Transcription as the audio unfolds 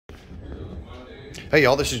Hey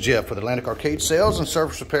y'all, this is Jeff with Atlantic Arcade Sales and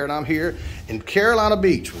Service Repair, and I'm here in Carolina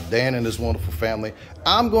Beach with Dan and his wonderful family.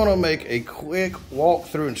 I'm going to make a quick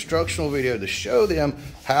walkthrough instructional video to show them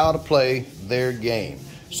how to play their game.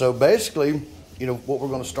 So basically, you know, what we're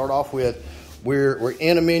going to start off with, we're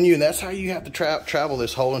in a menu, and that's how you have to travel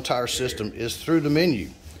this whole entire system, is through the menu.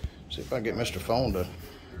 See if I can get Mr. Phone to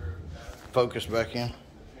focus back in.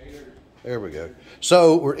 There we go.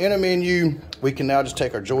 So we're in a menu. We can now just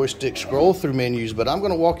take our joystick, scroll through menus, but I'm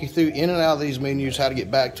going to walk you through in and out of these menus, how to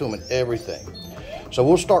get back to them and everything. So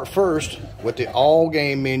we'll start first with the all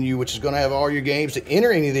game menu, which is going to have all your games. To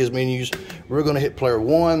enter any of these menus, we're going to hit player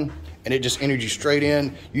 1, and it just enters you straight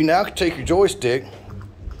in. You now can take your joystick,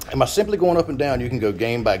 and by simply going up and down, you can go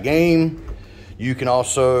game by game. You can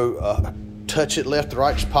also touch it left to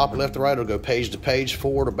right, just pop it left to right. It'll go page to page,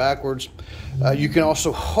 forward or backwards. You can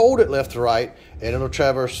also hold it left to right, and it'll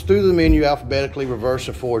traverse through the menu alphabetically, reverse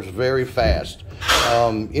and forwards very fast.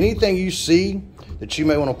 Anything you see that you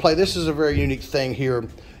may want to play, this is a very unique thing here,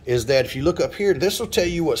 is that if you look up here, this will tell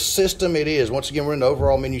you what system it is. Once again, we're in the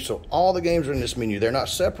overall menu, so all the games are in this menu. They're not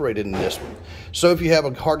separated in this one. So if you have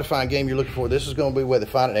a hard to find game you're looking for, this is going to be where they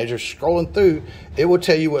find it. As you're scrolling through, it will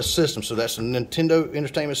tell you what system. So that's a Nintendo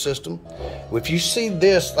Entertainment System. If you see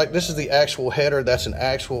this, like this is the actual header, that's an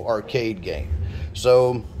actual arcade game.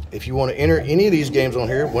 So if you want to enter any of these games on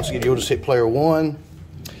here, once again, you'll just hit player 1,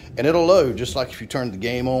 and it'll load just like if you turn the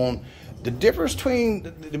game on. The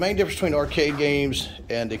main difference between arcade games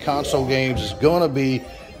and the console games is going to be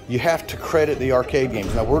you have to credit the arcade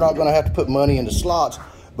games. Now, we're not going to have to put money into slots,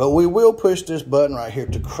 but we will push this button right here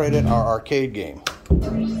to credit our arcade game.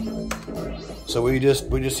 So we just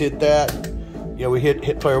hit that. You know, we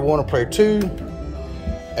hit player 1 or player 2,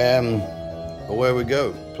 and away we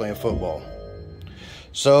go, playing football.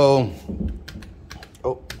 So,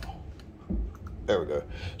 oh, there we go.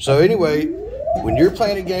 So anyway, when you're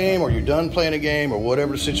playing a game, or you're done playing a game, or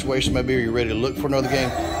whatever the situation may be, or you're ready to look for another game,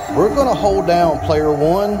 we're going to hold down player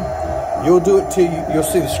 1. You'll do it till you'll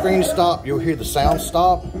see the screen stop, you'll hear the sound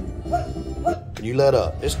stop, and you let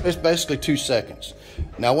up. It's basically 2 seconds.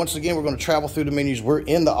 Now, once again, we're going to travel through the menus. We're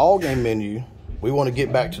in the all game menu. We want to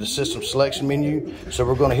get back to the system selection menu, so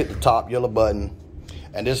we're going to hit the top yellow button.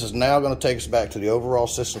 And this is now going to take us back to the overall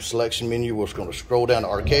system selection menu. We're going to scroll down to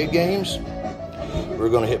arcade games. We're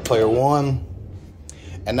going to hit player 1.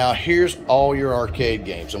 And now here's all your arcade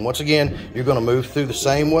games. And once again, you're going to move through the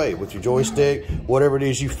same way with your joystick. Whatever it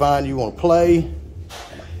is you find you want to play,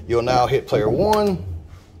 you'll now hit player 1,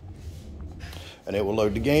 and it will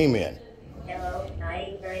load the game in. Hello,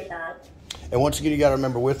 hi, very bad. And once again, you got to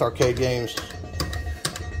remember, with arcade games,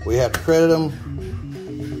 we have to credit them.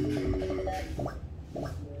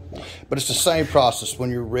 But it's the same process.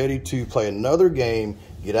 When you're ready to play another game,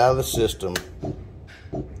 get out of the system.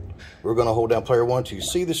 We're going to hold down player 1 till you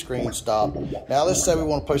see the screen stop. Now, let's say we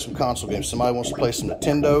want to play some console games. Somebody wants to play some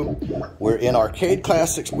Nintendo. We're in arcade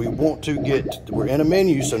classics. We're in a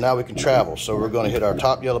menu, so now we can travel. So we're going to hit our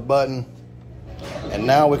top yellow button. And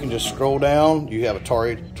now we can just scroll down. You have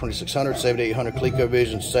Atari 2600, 7800,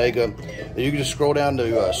 ColecoVision, Sega. And you can just scroll down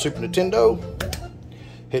to Super Nintendo,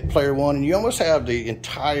 hit player 1, and you almost have the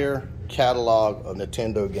entire catalog of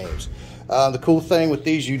Nintendo games. The cool thing with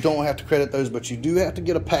these, you don't have to credit those, but you do have to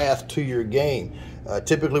get a path to your game.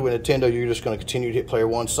 Typically with Nintendo, you're just going to continue to hit player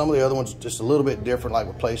 1. Some of the other ones just a little bit different, like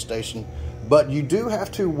with PlayStation. But you do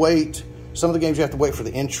have to wait. Some of the games you have to wait for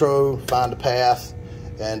the intro, find a path.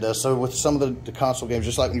 And so with some of the console games,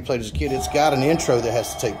 just like when you played as a kid, it's got an intro that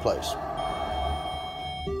has to take place.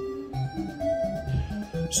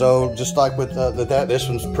 So just like with this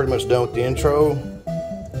one's pretty much done with the intro.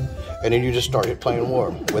 And then you just start playing more.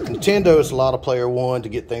 With Nintendo, it's a lot of player 1 to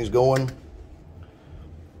get things going.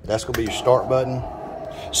 That's going to be your start button.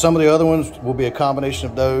 Some of the other ones will be a combination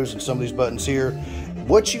of those and some of these buttons here.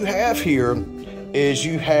 What you have here is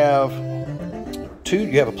you have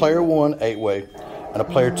a player 1 8-way and a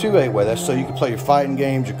player 2 8-way. That's so you can play your fighting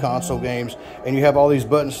games, your console games, and you have all these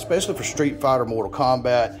buttons, especially for Street Fighter, Mortal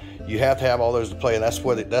Kombat. You have to have all those to play, and that's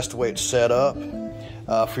the way it's set up.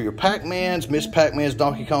 For your Pac-Mans, Miss Pac-Mans,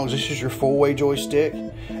 Donkey Kongs, this is your 4-way joystick,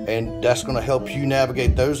 and that's going to help you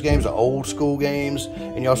navigate those games, the old school games.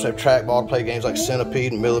 And you also have trackball to play games like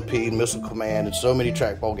Centipede and Millipede, Missile Command, and so many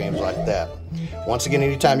trackball games like that. Once again,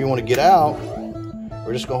 anytime you want to get out,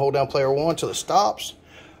 we're just going to hold down player 1 until it stops.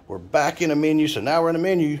 We're back in a menu, so now we're in a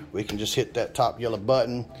menu. We can just hit that top yellow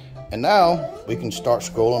button, and now we can start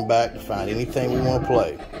scrolling back to find anything we want to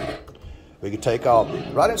play. We can take off.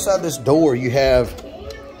 Right inside this door, you have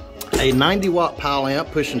a 90-watt power amp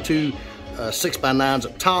pushing two 6x9s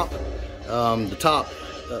up top. The top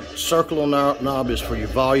circle knob is for your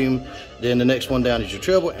volume. Then the next one down is your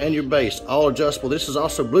treble and your bass, all adjustable. This is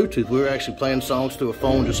also Bluetooth. We were actually playing songs through a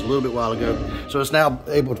phone just a little bit while ago. So it's now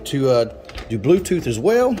able to do Bluetooth as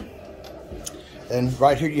well. And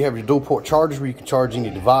right here you have your dual port chargers where you can charge any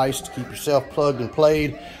device to keep yourself plugged and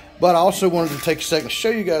played. But I also wanted to take a second to show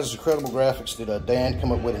you guys the incredible graphics that Dan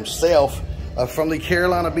come up with himself from the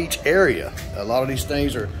Carolina Beach area. A lot of these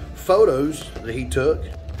things are photos that he took,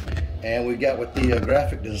 and we got with the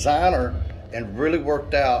graphic designer and really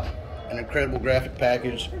worked out an incredible graphic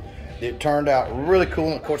package. It turned out really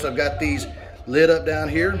cool. And of course, I've got these lit up down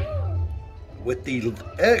here with the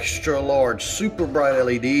extra large, super bright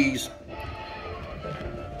LEDs.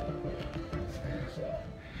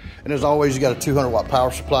 And as always, you got a 200 watt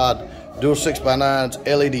power supply, dual 6x9s,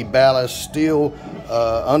 LED ballast, steel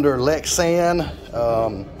under Lexan.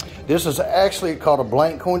 This is actually called a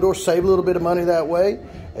blank coin door. Save a little bit of money that way.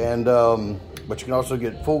 And but you can also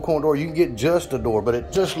get full coin door. You can get just a door, but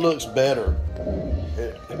it just looks better.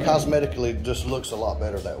 It cosmetically just looks a lot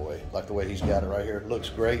better that way, like the way he's got it right here. It looks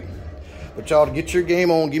great. But y'all, to get your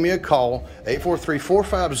game on, give me a call,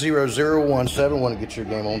 843-450-0171 to get your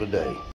game on today.